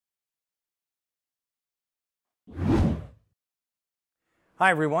Hi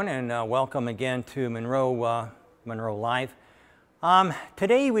everyone, and welcome again to Munro Live.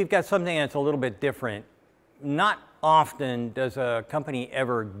 Today we've got something that's a little bit different. Not often does a company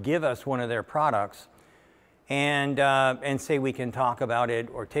ever give us one of their products and say we can talk about it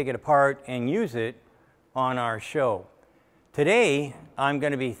or take it apart and use it on our show. Today I'm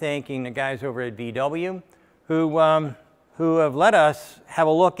going to be thanking the guys over at VW who have let us have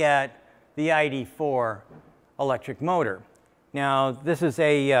a look at the ID.4 electric motor. Now this is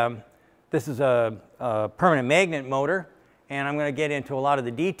a permanent magnet motor, and I'm going to get into a lot of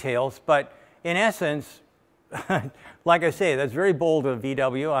the details, but in essence, like I say, that's very bold of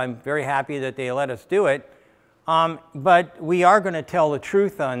VW. I'm very happy that they let us do it, but we are going to tell the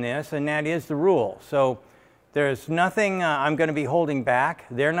truth on this, and that is the rule. So there's nothing I'm going to be holding back.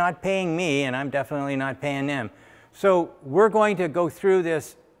 They're not paying me, and I'm definitely not paying them. So we're going to go through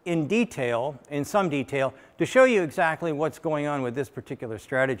this in detail, in some detail, to show you exactly what's going on with this particular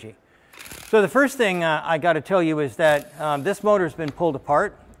strategy. So the first thing I got to tell you is that this motor's been pulled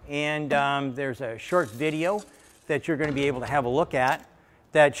apart, and there's a short video that you're going to be able to have a look at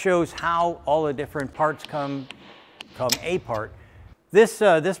that shows how all the different parts come apart. This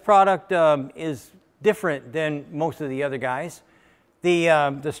product is different than most of the other guys.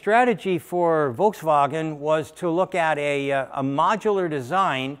 The strategy for Volkswagen was to look at a modular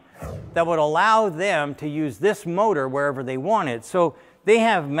design that would allow them to use this motor wherever they wanted. So they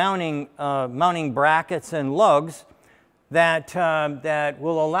have mounting brackets and lugs that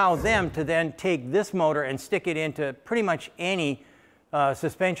will allow them to then take this motor and stick it into pretty much any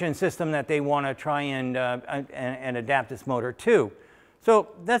suspension system that they want to try and adapt this motor to. So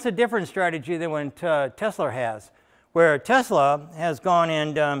that's a different strategy than what Tesla has, where Tesla has gone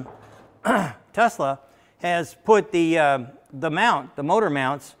and Tesla has put the motor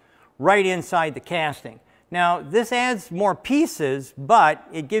mounts right inside the casting. Now this adds more pieces, but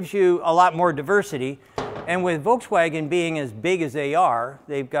it gives you a lot more diversity. And with Volkswagen being as big as they are,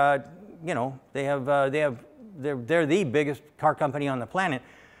 they've got, you know, they're the biggest car company on the planet.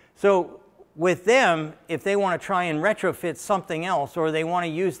 So with them, if they want to try and retrofit something else, or they want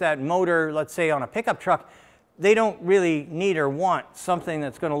to use that motor, let's say on a pickup truck, they don't really need or want something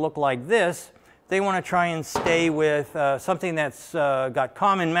that's going to look like this. They want to try and stay with something that's got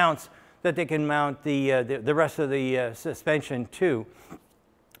common mounts that they can mount the rest of the suspension to.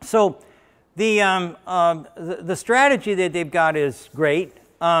 So the strategy that they've got is great,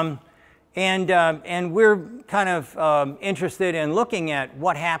 and we're kind of interested in looking at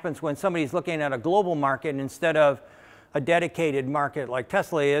what happens when somebody's looking at a global market instead of a dedicated market like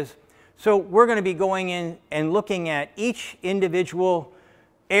Tesla is. So we're going to be going in and looking at each individual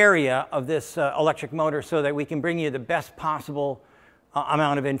area of this electric motor so that we can bring you the best possible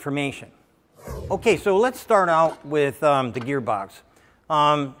amount of information. Okay, so let's start out with the gearbox.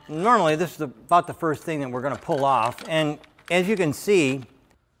 Normally this is about the first thing that we're going to pull off, and as you can see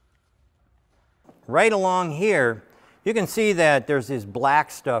right along here, you can see that there's this black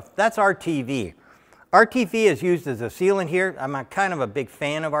stuff. That's RTV. RTV is used as a sealant here. I'm kind of a big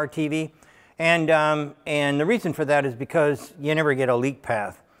fan of RTV, and the reason for that is because you never get a leak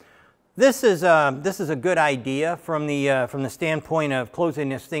path. This is a good idea from the standpoint of closing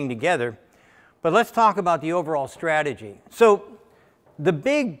this thing together, but let's talk about the overall strategy. So the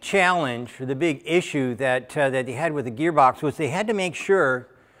big challenge, or the big issue that they had with the gearbox was they had to make sure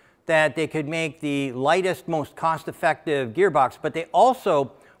that they could make the lightest, most cost-effective gearbox, but they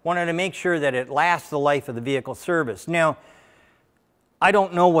also wanted to make sure that it lasts the life of the vehicle service. Now, I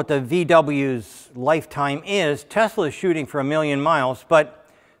don't know what the VW's lifetime is. Tesla is shooting for 1 million miles, but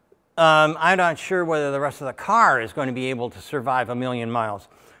I'm not sure whether the rest of the car is going to be able to survive 1 million miles.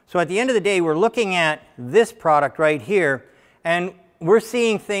 So at the end of the day, we're looking at this product right here, and we're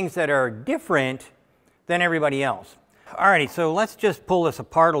seeing things that are different than everybody else. Alrighty, so let's just pull this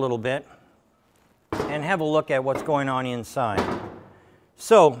apart a little bit and have a look at what's going on inside.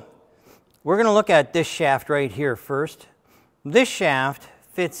 So we're going to look at this shaft right here first. This shaft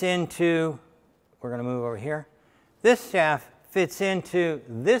fits into, we're going to move over here. This shaft fits into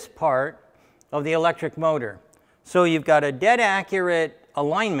this part of the electric motor. So you've got a dead accurate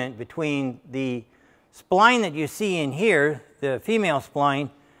alignment between the spline that you see in here, the female spline,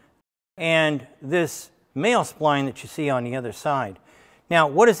 and this male spline that you see on the other side. Now,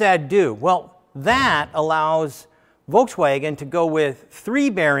 what does that do? Well, that allows Volkswagen to go with 3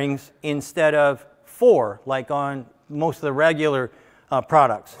 bearings instead of 4, like on most of the regular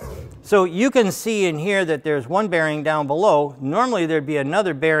products. So you can see in here that there's 1 bearing down below. Normally there'd be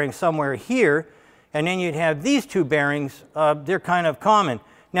another bearing somewhere here, and then you'd have these 2 bearings. They're kind of common.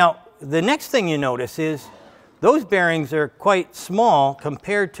 Now, the next thing you notice is those bearings are quite small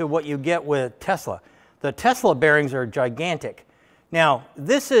compared to what you get with Tesla. The Tesla bearings are gigantic. Now,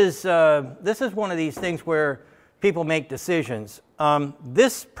 this is one of these things where people make decisions.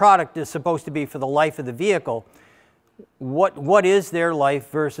 This product is supposed to be for the life of the vehicle. What is their life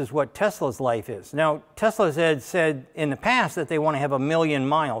versus what Tesla's life is? Now, Tesla had said in the past that they want to have 1 million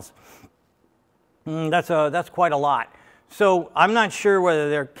miles. That's quite a lot. So I'm not sure whether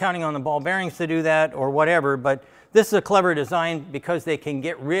they're counting on the ball bearings to do that or whatever, but this is a clever design because they can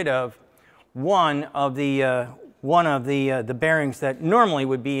get rid of one of the bearings that normally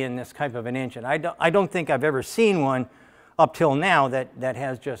would be in this type of an engine. I don't think I've ever seen one up till now that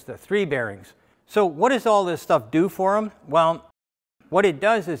has just the 3 bearings. So what does all this stuff do for them? Well, what it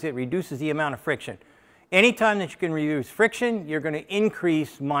does is it reduces the amount of friction. Anytime that you can reduce friction, you're going to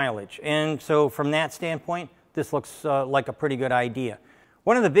increase mileage. And so from that standpoint, this looks like a pretty good idea.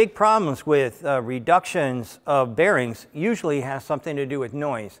 One of the big problems with reductions of bearings usually has something to do with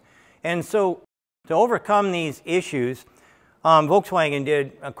noise. And so to overcome these issues, Volkswagen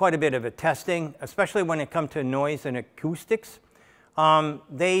did quite a bit of testing, especially when it comes to noise and acoustics.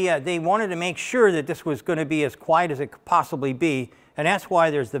 They wanted to make sure that this was going to be as quiet as it could possibly be, and that's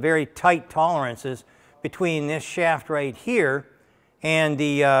why there's the very tight tolerances between this shaft right here and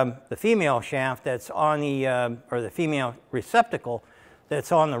the female shaft that's on the, or the female receptacle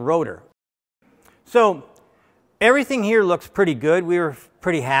that's on the rotor. So everything here looks pretty good. We were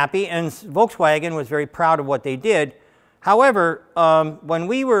pretty happy, and Volkswagen was very proud of what they did. However, when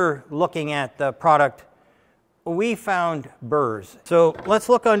we were looking at the product, we found burrs. So let's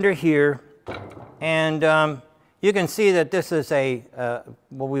look under here, and you can see that this is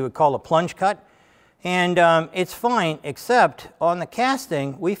what we would call a plunge cut. And it's fine, except on the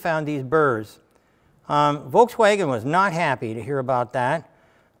casting, we found these burrs. Volkswagen was not happy to hear about that,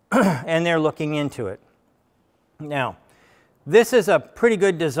 and they're looking into it. Now, this is a pretty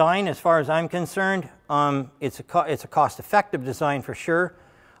good design as far as I'm concerned. It's a cost-effective design for sure.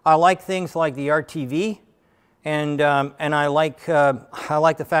 I like things like the RTV, and I like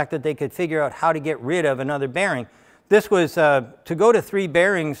the fact that they could figure out how to get rid of another bearing. This was, to go to 3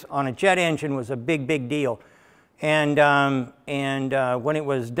 bearings on a jet engine was a big deal. And when it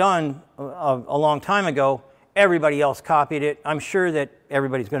was done a long time ago, everybody else copied it. I'm sure that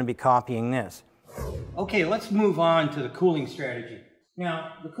everybody's going to be copying this. Okay, let's move on to the cooling strategy.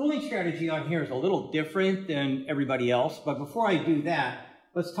 Now, the cooling strategy on here is a little different than everybody else, but before I do that,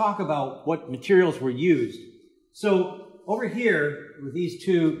 let's talk about what materials were used. So over here, with these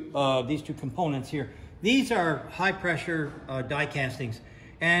two components here, these are high-pressure die castings,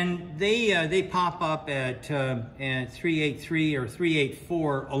 and they pop up at 383 or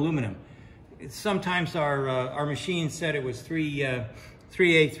 384 aluminum. Sometimes our machine said it was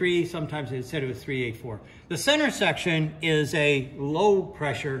 383, sometimes it said it was 384. The center section is a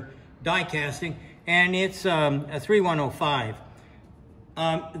low-pressure die casting, and it's a 3105.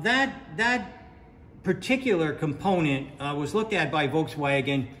 That particular component was looked at by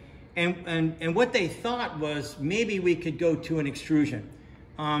Volkswagen, and what they thought was maybe we could go to an extrusion.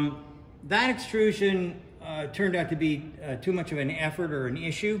 That extrusion turned out to be too much of an effort or an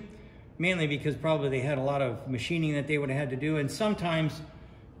issue, mainly because probably they had a lot of machining that they would have had to do, and sometimes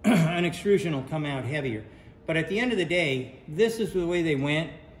an extrusion will come out heavier. But at the end of the day, this is the way they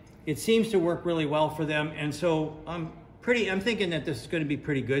went. It seems to work really well for them, and so I'm thinking that this is going to be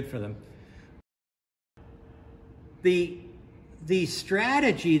pretty good for them. The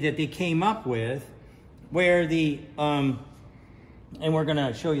strategy that they came up with, where and we're going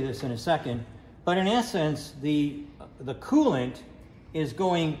to show you this in a second, but in essence, the coolant is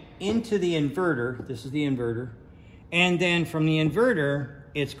going into the inverter. This is the inverter. And then from the inverter,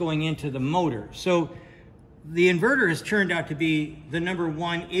 it's going into the motor. So the inverter has turned out to be the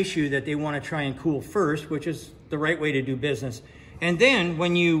 #1 issue that they want to try and cool first, which is the right way to do business. And then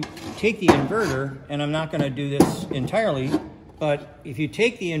when you take the inverter, and I'm not going to do this entirely, but if you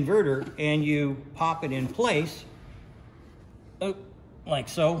take the inverter and you pop it in place, like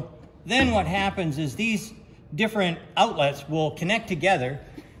so, then what happens is these different outlets will connect together,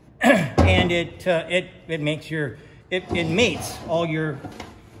 and it mates all your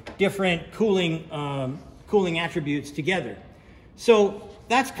different cooling attributes together. So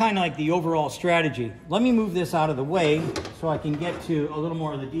that's kind of like the overall strategy. Let me move this out of the way so I can get to a little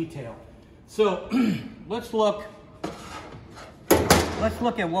more of the detail. So let's look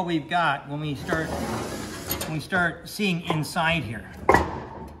at what we've got when we start seeing inside here.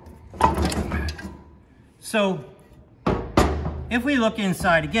 So if we look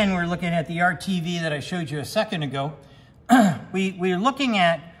inside, again, we're looking at the RTV that I showed you a second ago. We're looking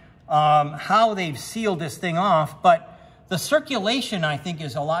at how they've sealed this thing off, but the circulation, I think,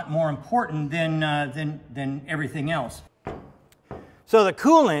 is a lot more important than everything else. So the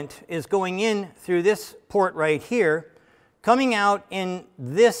coolant is going in through this port right here, coming out in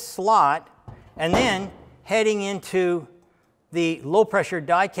this slot, and then heading into the low-pressure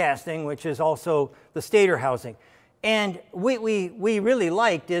die casting, which is also the stator housing. And what we really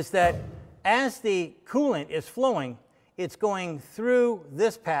liked is that as the coolant is flowing, it's going through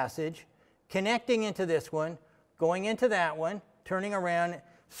this passage, connecting into this one, going into that one, turning around.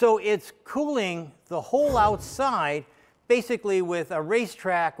 So it's cooling the whole outside, basically with a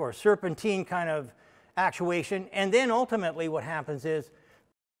racetrack or serpentine kind of actuation. And then ultimately what happens is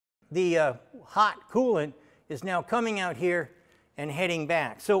the hot coolant is now coming out here and heading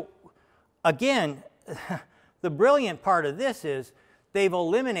back. So again, the brilliant part of this is they've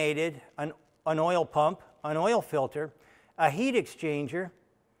eliminated an oil pump, an oil filter, a heat exchanger,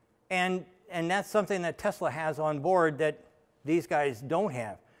 and that's something that Tesla has on board that these guys don't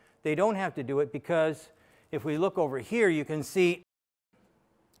have. They don't have to do it because if we look over here, you can see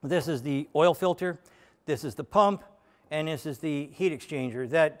this is the oil filter, this is the pump, and this is the heat exchanger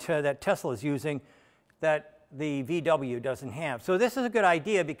that Tesla is using that the VW doesn't have. So this is a good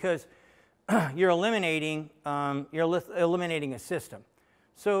idea because you're eliminating a system.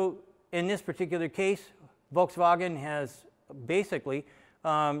 So in this particular case, Volkswagen has basically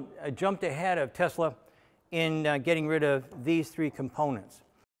jumped ahead of Tesla in getting rid of these three components.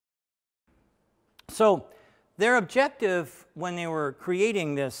 So their objective when they were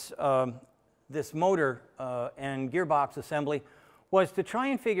creating this, this motor and gearbox assembly was to try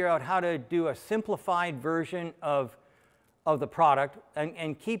and figure out how to do a simplified version of the product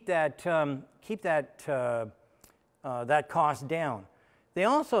and keep that cost down. They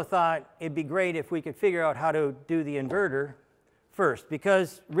also thought it'd be great if we could figure out how to do the inverter first,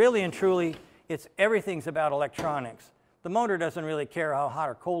 because really and truly, everything's about electronics. The motor doesn't really care how hot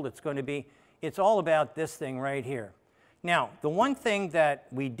or cold it's going to be. It's all about this thing right here. Now, the one thing that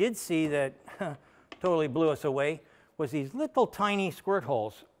we did see that totally blew us away was these little tiny squirt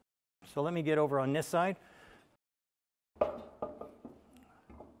holes. So let me get over on this side.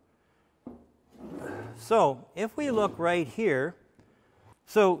 So if we look right here,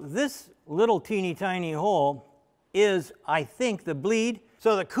 so this little teeny tiny hole is, I think, the bleed.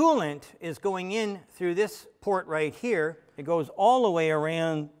 So the coolant is going in through this port right here. It goes all the way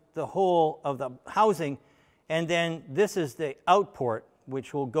around the whole of the housing, and then this is the out port,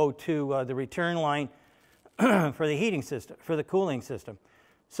 which will go to the return line for the heating system, for the cooling system.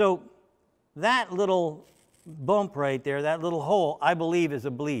 So that little bump right there, that little hole, I believe is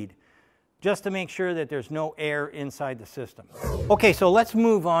a bleed, just to make sure that there's no air inside the system. Okay, so let's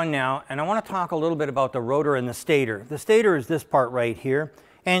move on now, and I want to talk a little bit about the rotor and the stator. The stator is this part right here,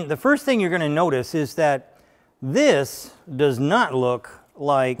 and the first thing you're going to notice is that this does not look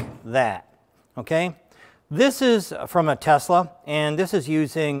like that, okay? This is from a Tesla, and this is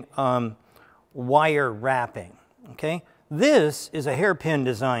using wire wrapping, okay? This is a hairpin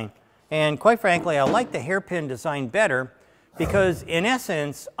design, and quite frankly, I like the hairpin design better because in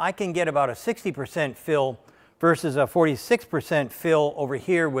essence, I can get about a 60% fill versus a 46% fill over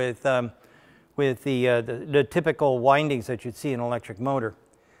here with the typical windings that you'd see in an electric motor.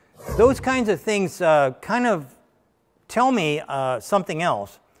 Those kinds of things kind of tell me something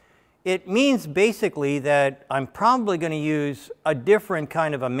else. It means basically that I'm probably going to use a different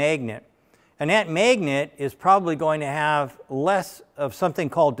kind of a magnet. And that magnet is probably going to have less of something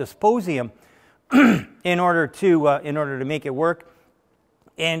called dysprosium in order to make it work.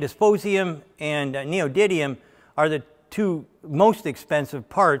 And dysprosium and neodymium are the two most expensive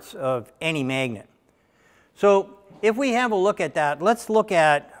parts of any magnet. So if we have a look at that, let's look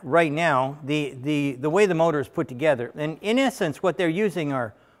at right now the way the motor is put together. And in essence, what they're using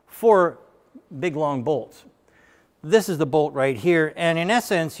are 4 big long bolts. This is the bolt right here, and in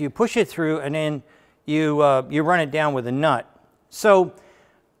essence, you push it through, and then you run it down with a nut. So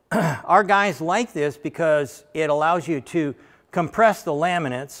our guys like this because it allows you to compress the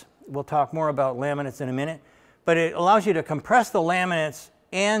laminates. We'll talk more about laminates in a minute, but it allows you to compress the laminates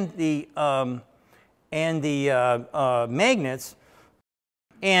and the magnets,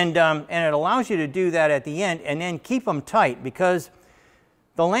 and it allows you to do that at the end and then keep them tight, because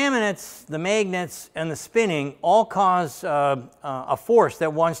the laminates, the magnets, and the spinning all cause a force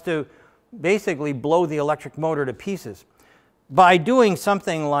that wants to basically blow the electric motor to pieces. By doing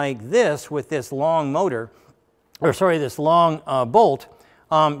something like this with this long motor, or sorry, this long bolt,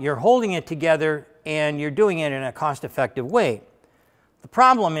 you're holding it together and you're doing it in a cost-effective way. The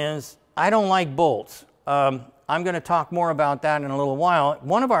problem is, I don't like bolts. I I'm going to talk more about that in a little while.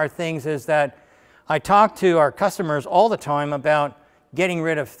 One of our things is that I talk to our customers all the time about getting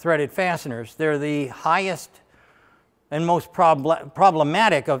rid of threaded fasteners. They're the highest and most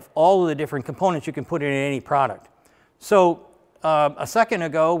problematic of all of the different components you can put in any product. So a second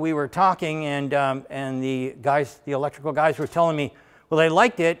ago we were talking, and the electrical guys were telling me, well, they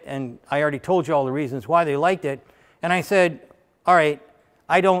liked it, and I already told you all the reasons why they liked it. And I said, all right,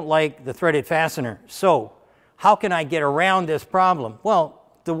 I don't like the threaded fastener, so how can I get around this problem? Well,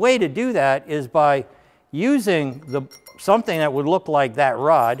 the way to do that is by using something that would look like that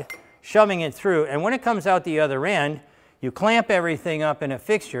rod, shoving it through, and when it comes out the other end, you clamp everything up in a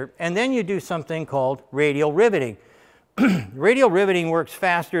fixture, and then you do something called radial riveting. Radial riveting works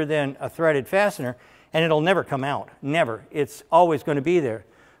faster than a threaded fastener, and it'll never come out, never. It's always going to be there.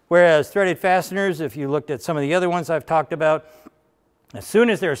 Whereas threaded fasteners, if you looked at some of the other ones I've talked about, as soon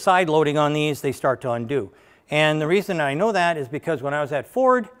as there's side loading on these, they start to undo. And the reason I know that is because when I was at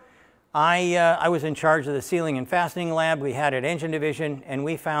Ford, I was in charge of the sealing and fastening lab we had at Engine Division, and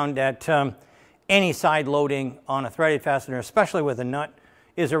we found that any side loading on a threaded fastener, especially with a nut,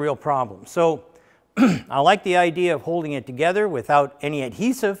 is a real problem. So I like the idea of holding it together without any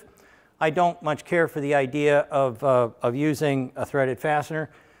adhesive. I don't much care for the idea of using a threaded fastener,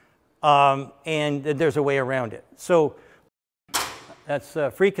 and there's a way around it. So that's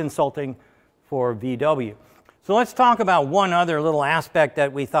free consulting for VW. So let's talk about one other little aspect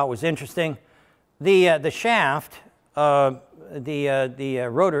that we thought was interesting. The shaft, the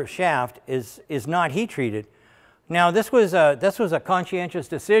rotor shaft is not heat treated. Now this was a conscientious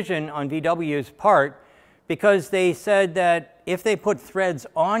decision on VW's part, because they said that if they put threads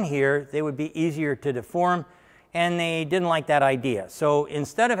on here, they would be easier to deform, and they didn't like that idea. So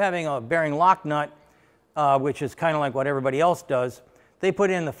instead of having a bearing lock nut, which is kind of like what everybody else does, they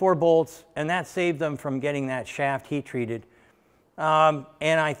put in the 4 bolts, and that saved them from getting that shaft heat treated. And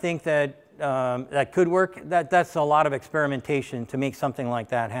I think that that could work. That's a lot of experimentation to make something like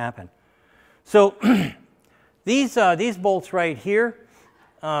that happen. So these bolts right here,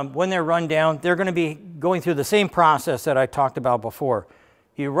 when they're run down, they're going to be going through the same process that I talked about before.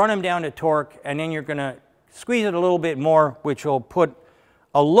 You run them down to torque, and then you're going to squeeze it a little bit more, which will put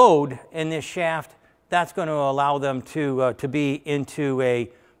a load in this shaft. That's going to allow them to be into a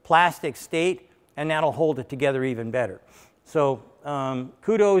plastic state, and that'll hold it together even better. So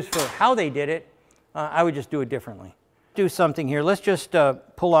kudos for how they did it. I would just do it differently. Do something here. Let's just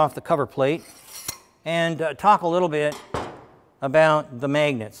pull off the cover plate and talk a little bit about the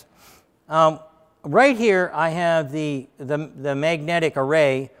magnets. Right here I have the magnetic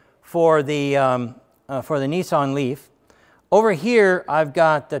array for the Nissan Leaf. Over here I've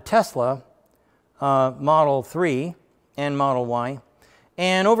got the Tesla Model 3 and Model Y.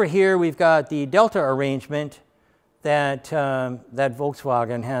 And over here we've got the Delta arrangement that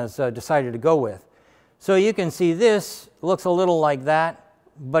Volkswagen has decided to go with. So you can see this looks a little like that,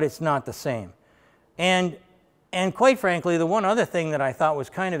 but it's not the same. And quite frankly, the one other thing that I thought was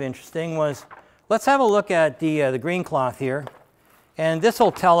kind of interesting was, let's have a look at the green cloth here. And this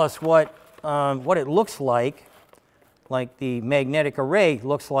will tell us what it looks like the magnetic array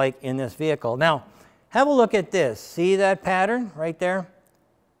looks like in this vehicle. Now, have a look at this. See that pattern right there?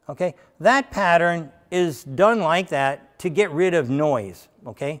 Okay, that pattern is done like that to get rid of noise.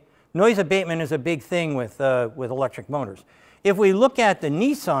 Okay, noise abatement is a big thing with electric motors. If we look at the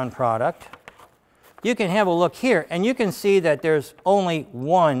Nissan product, you can have a look here, and you can see that there's only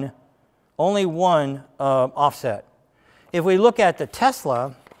one offset. If we look at the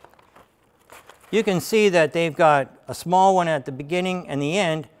Tesla, you can see that they've got a small one at the beginning and the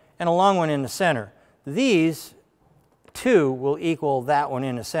end, and a long one in the center. These two will equal that one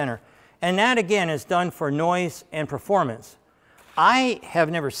in the center. And that, again, is done for noise and performance. I have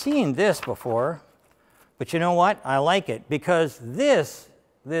never seen this before, but you know what? I like it, because this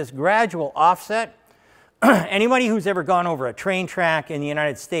gradual offset, anybody who's ever gone over a train track in the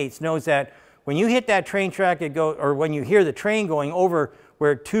United States knows that when you hit that train track, or when you hear the train going over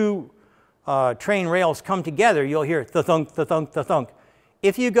where two train rails come together, you'll hear the-thunk, the-thunk, the-thunk.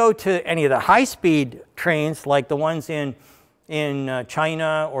 If you go to any of the high-speed trains, like the ones in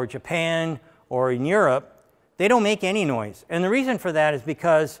China or Japan or in Europe, they don't make any noise. And the reason for that is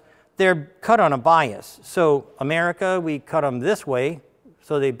because they're cut on a bias. So America, we cut them this way,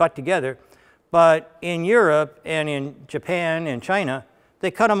 so they butt together. But in Europe and in Japan and China, they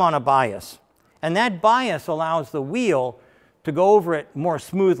cut them on a bias. And that bias allows the wheel to go over it more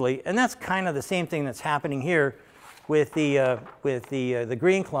smoothly. And that's kind of the same thing that's happening here with the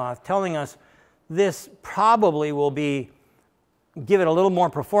green cloth, telling us this probably will be give it a little more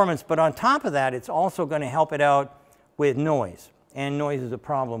performance, but on top of that, it's also going to help it out with noise. And noise is a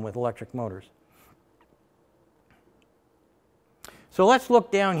problem with electric motors. So let's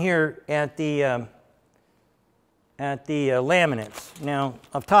look down here at the laminates. Now,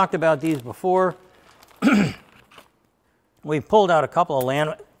 I've talked about these before. We've pulled out a couple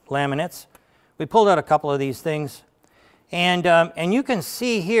of laminates. We pulled out a couple of these things. And you can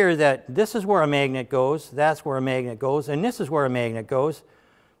see here that this is where a magnet goes, that's where a magnet goes, and this is where a magnet goes.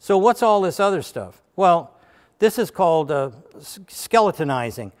 So what's all this other stuff? Well, this is called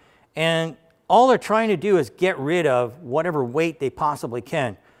skeletonizing. And all they're trying to do is get rid of whatever weight they possibly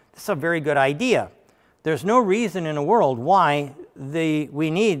can. This is a very good idea. There's no reason in the world why we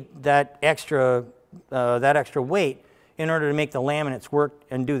need that extra weight in order to make the laminates work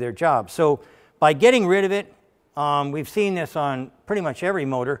and do their job. So by getting rid of it, we've seen this on pretty much every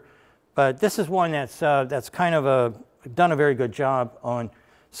motor, but this is one that's kind of done a very good job on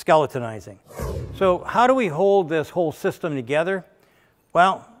skeletonizing. So how do we hold this whole system together?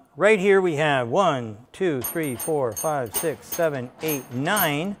 Well, right here we have 1, 2, 3, 4, 5, 6, 7, 8,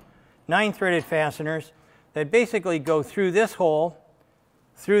 9 threaded fasteners that basically go through this hole,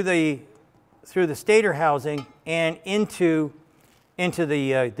 through the stator housing, and into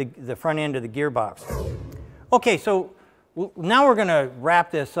the front end of the gearbox. Okay, so now we're going to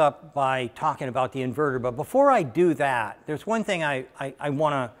wrap this up by talking about the inverter. But before I do that, there's one thing I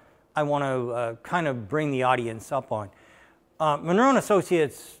want to kind of bring the audience up on. Munro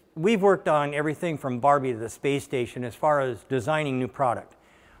Associates, we've worked on everything from Barbie to the space station as far as designing new product.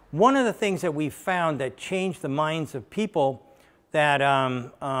 One of the things that we found that changed the minds of people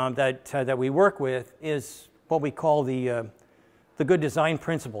that we work with is what we call the Good Design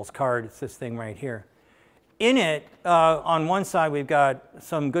Principles card. It's this thing right here. In it, on one side, we've got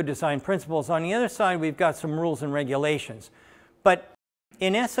some good design principles. On the other side, we've got some rules and regulations. But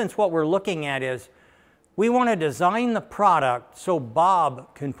in essence, what we're looking at is we want to design the product so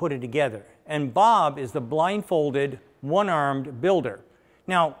Bob can put it together. And Bob is the blindfolded, one-armed builder.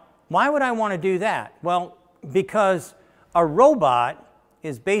 Now, why would I want to do that? Well, because a robot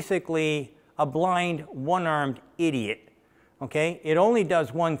is basically a blind, one-armed idiot. Okay? It only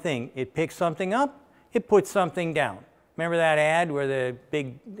does one thing. It picks something up, it puts something down. Remember that ad where the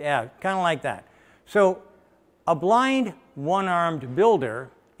big, yeah, kind of like that. So a blind, one-armed builder,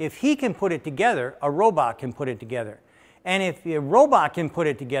 if he can put it together, a robot can put it together. And if a robot can put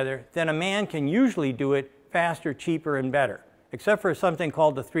it together, then a man can usually do it faster, cheaper, and better, except for something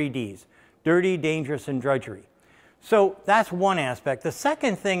called the 3 Ds, dirty, dangerous, and drudgery. So that's one aspect. The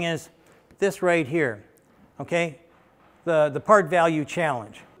second thing is this right here, okay? The part value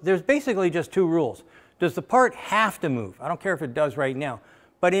challenge. There's basically just 2 rules. Does the part have to move? I don't care if it does right now.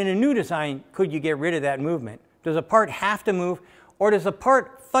 But in a new design, could you get rid of that movement? Does a part have to move? Or does a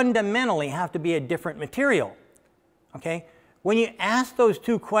part fundamentally have to be a different material? Okay? When you ask those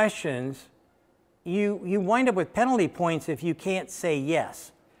 2 questions, you wind up with penalty points if you can't say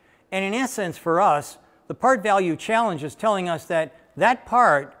yes. And in essence, for us, the part value challenge is telling us that that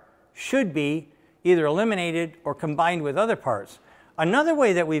part should be either eliminated or combined with other parts. Another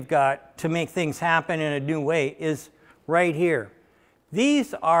way that we've got to make things happen in a new way is right here.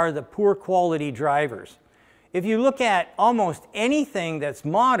 These are the poor quality drivers. If you look at almost anything that's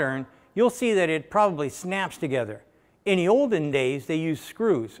modern, you'll see that it probably snaps together. In the olden days, they used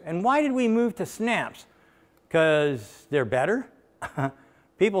screws. And why did we move to snaps? Because they're better?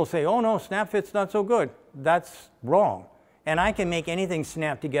 People say, oh no, snap fit's not so good. That's wrong. And I can make anything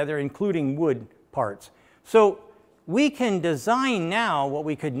snap together, including wood parts. So we can design now what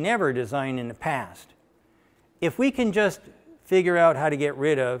we could never design in the past. If we can just figure out how to get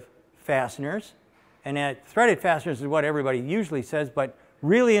rid of fasteners, and that threaded fasteners is what everybody usually says, but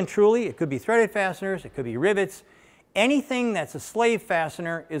really and truly, it could be threaded fasteners, it could be rivets. Anything that's a slave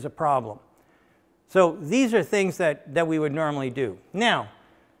fastener is a problem. So these are things that we would normally do. Now,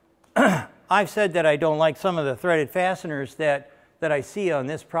 I've said that I don't like some of the threaded fasteners that I see on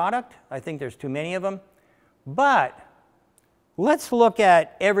this product. I think there's too many of them. But let's look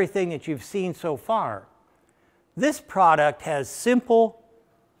at everything that you've seen so far. This product has simple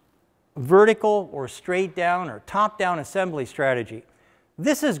vertical or straight down or top down assembly strategy.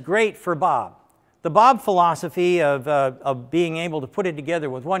 This is great for Bob. The Bob philosophy of being able to put it together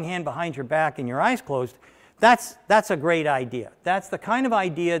with one hand behind your back and your eyes closed, that's a great idea. That's the kind of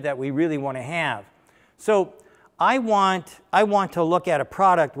idea that we really want to have. So I want to look at a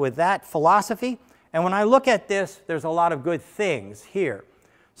product with that philosophy. And when I look at this, there's a lot of good things here.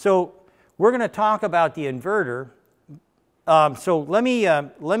 So we're going to talk about the inverter so let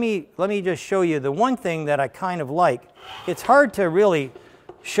me just show you the one thing that I kind of like. It's hard to really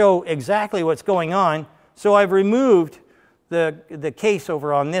show exactly what's going on, so I've removed the case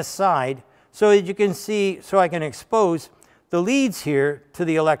over on this side so that you can see, so I can expose the leads here to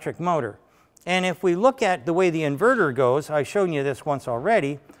the electric motor. And if we look at the way the inverter goes, I've shown you this once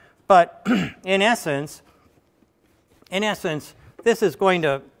already, but in essence, this is going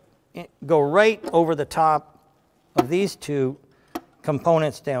to go right over the top of these two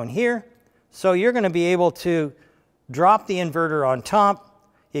components down here. So you're going to be able to drop the inverter on top.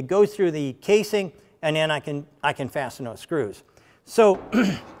 It goes through the casing, and then I can fasten those screws. So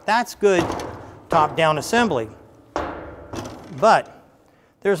that's good top-down assembly. But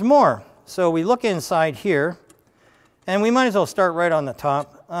there's more. So we look inside here, and we might as well start right on the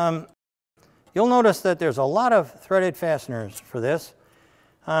top. You'll notice that there's a lot of threaded fasteners for this.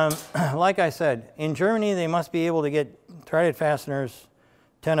 Like I said, in Germany they must be able to get threaded fasteners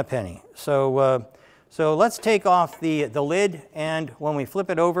 10 a penny. So let's take off the lid, and when we flip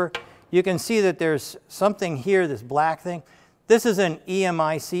it over, you can see that there's something here, this black thing. This is an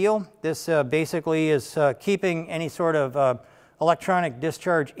EMI seal. This basically is keeping any sort of electronic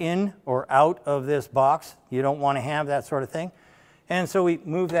discharge in or out of this box. You don't want to have that sort of thing. And so we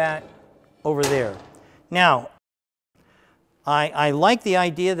move that over there. Now, I like the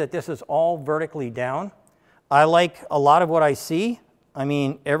idea that this is all vertically down. I like a lot of what I see. I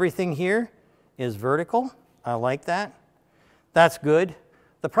mean, everything here is vertical. I like that. That's good.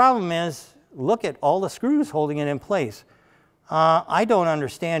 The problem is, look at all the screws holding it in place. I don't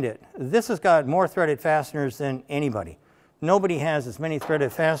understand it. This has got more threaded fasteners than anybody. Nobody has as many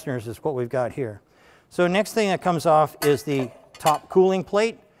threaded fasteners as what we've got here. So next thing that comes off is the top cooling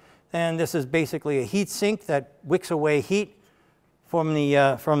plate. And this is basically a heat sink that wicks away heat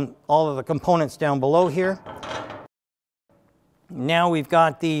from all of the components down below here. Now we've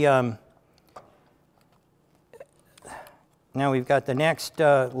got the next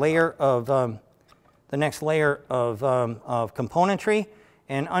layer of componentry,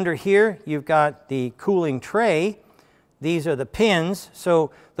 and under here you've got the cooling tray. These are the pins.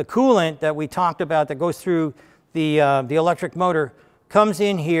 So the coolant that we talked about that goes through the electric motor comes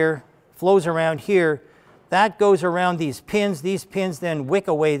in here, flows around here. That goes around these pins. These pins then wick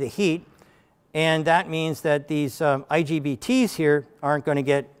away the heat, and that means that these IGBTs here aren't going to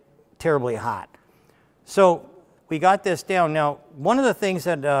get terribly hot. So we got this down. Now, one of the things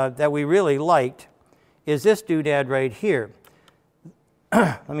that we really liked is this doodad right here.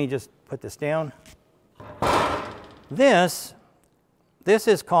 Let me just put this down. This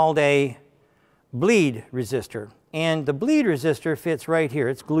is called a bleed resistor, and the bleed resistor fits right here.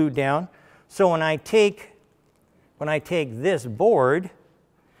 It's glued down. So when I take this board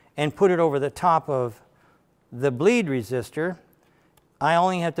and put it over the top of the bleed resistor, I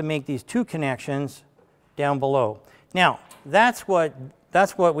only have to make these two connections down below. Now, that's what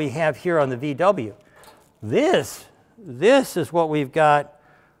we have here on the VW. This is what we've got.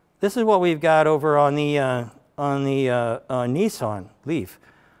 This is what we've got over on the Nissan Leaf.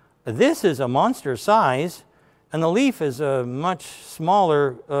 This is a monster size, and the Leaf is a much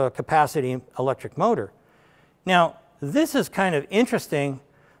smaller capacity electric motor. Now, this is kind of interesting.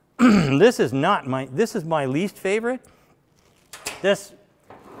 This is my least favorite. This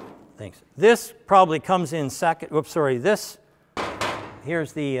probably comes in second. Oops, sorry.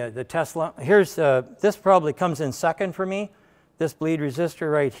 Here's the Tesla. This probably comes in second for me. This bleed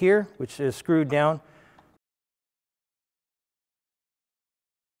resistor right here, which is screwed down.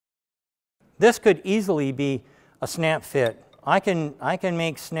 This could easily be a snap fit. I can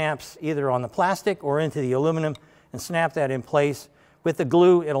make snaps either on the plastic or into the aluminum and snap that in place. With the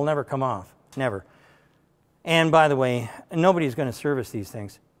glue, it'll never come off, never. And by the way, nobody's going to service these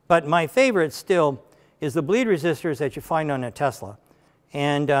things. But my favorite still is the bleed resistors that you find on a Tesla.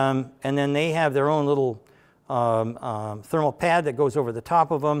 And then they have their own little thermal pad that goes over the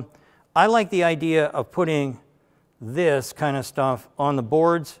top of them. I like the idea of putting this kind of stuff on the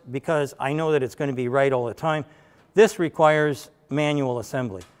boards because I know that it's going to be right all the time. This requires manual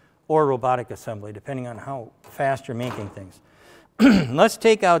assembly or robotic assembly, depending on how fast you're making things. Let's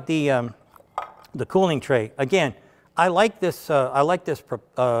take out the cooling tray. Again, I like this.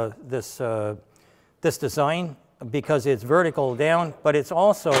 This design because it's vertical down, but it's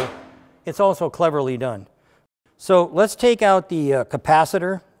also cleverly done. So let's take out the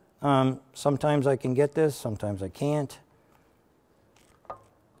capacitor. Sometimes I can get this, sometimes I can't.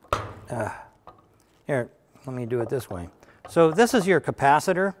 Here, let me do it this way. So this is your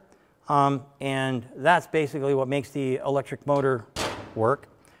capacitor, and that's basically what makes the electric motor work.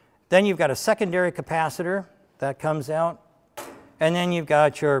 Then you've got a secondary capacitor that comes out and then you've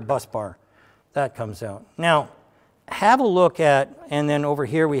got your bus bar. That comes out. Now, have a look at, and then over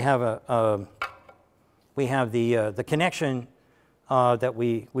here we have the connection that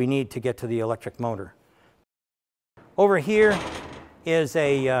we need to get to the electric motor. Over here is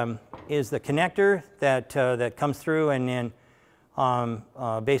the connector that comes through, and then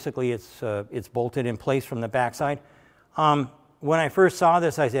basically it's bolted in place from the backside. When I first saw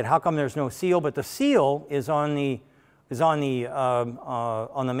this, I said, "How come there's no seal?" But the seal is on the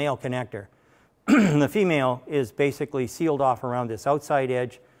male connector. The female is basically sealed off around this outside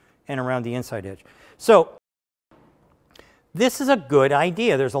edge and around the inside edge. So this is a good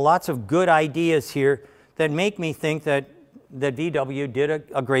idea. There's lots of good ideas here that make me think that VW did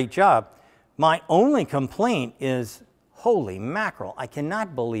a great job. My only complaint is, holy mackerel, I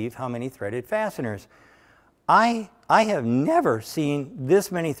cannot believe how many threaded fasteners. I have never seen this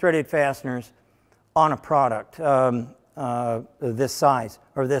many threaded fasteners on a product this size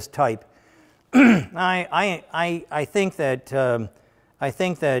or this type. I think that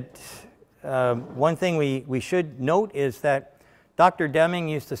one thing we should note is that Dr. Deming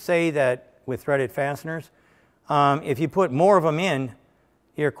used to say that with threaded fasteners, if you put more of them in,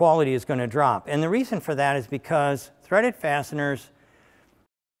 your quality is going to drop. And the reason for that is because threaded fasteners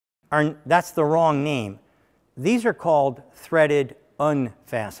that's the wrong name. These are called threaded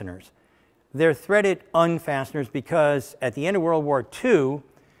unfasteners. They're threaded unfasteners because at the end of World War II,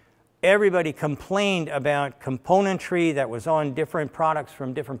 everybody complained about componentry that was on different products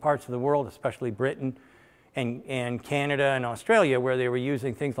from different parts of the world, especially Britain and Canada and Australia, where they were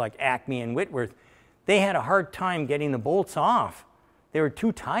using things like Acme and Whitworth. They had a hard time getting the bolts off. They were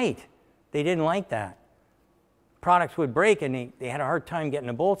too tight. They didn't like that. Products would break and they had a hard time getting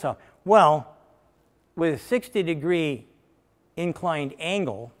the bolts off. Well, with a 60-degree inclined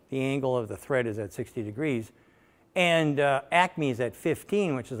angle, the angle of the thread is at 60 degrees, and Acme is at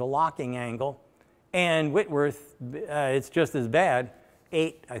 15, which is a locking angle, and Whitworth, it's just as bad,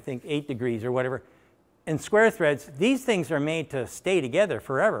 8 degrees or whatever. And square threads, these things are made to stay together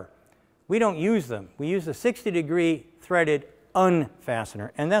forever. We don't use them. We use a 60-degree threaded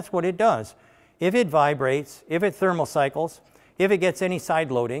unfastener, and that's what it does. If it vibrates, if it thermal cycles, if it gets any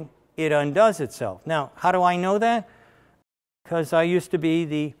side loading, it undoes itself. Now, how do I know that? Because I used to be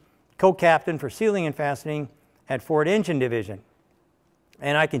the co-captain for sealing and fastening at Ford Engine Division.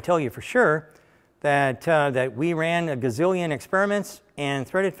 And I can tell you for sure that, that we ran a gazillion experiments, and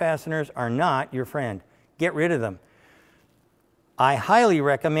threaded fasteners are not your friend. Get rid of them. I highly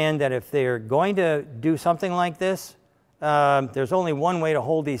recommend that if they're going to do something like this, there's only one way to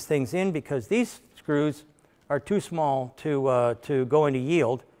hold these things in, because these screws are too small to go into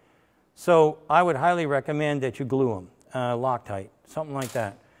yield. So I would highly recommend that you glue them, Loctite, something like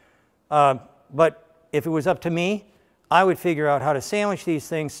that. But if it was up to me, I would figure out how to sandwich these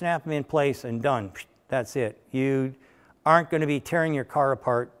things, snap them in place, and done. That's it. You aren't going to be tearing your car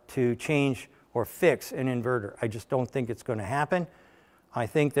apart to change or fix an inverter. I just don't think it's going to happen. I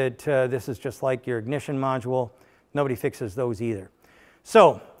think that this is just like your ignition module. Nobody fixes those either.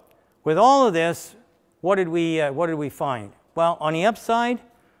 So with all of this, what did we find? Well, on the upside,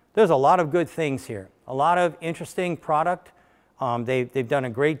 there's a lot of good things here. A lot of interesting product. They've done a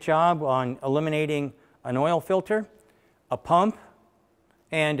great job on eliminating an oil filter, a pump,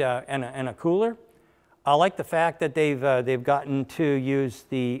 and a cooler. I like the fact that they've gotten to use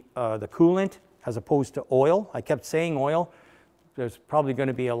the coolant as opposed to oil. I kept saying oil. There's probably going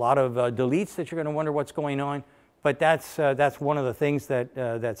to be a lot of deletes that you're going to wonder what's going on, but that's one of the things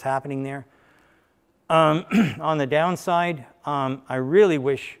that's happening there. On the downside, I really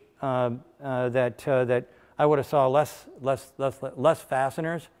wish that I would have saw less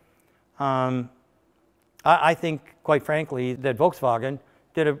fasteners. I think, quite frankly, that Volkswagen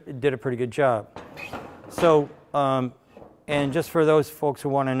did a pretty good job. So, and just for those folks who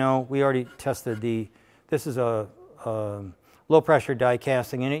want to know, we already tested this is a low pressure die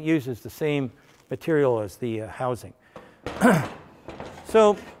casting, and it uses the same material as the housing.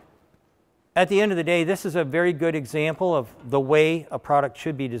 So, at the end of the day, this is a very good example of the way a product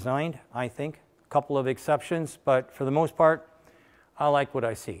should be designed, I think. A couple of exceptions, but for the most part, I like what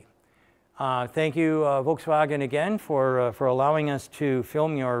I see. Thank you, Volkswagen, again, for allowing us to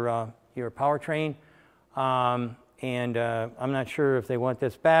film your powertrain. And I'm not sure if they want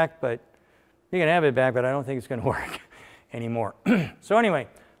this back, but you can have it back, but I don't think it's going to work anymore. So anyway,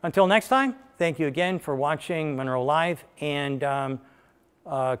 until next time, thank you again for watching Munro Live, and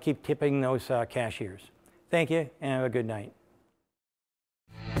keep tipping those cashiers. Thank you, and have a good night.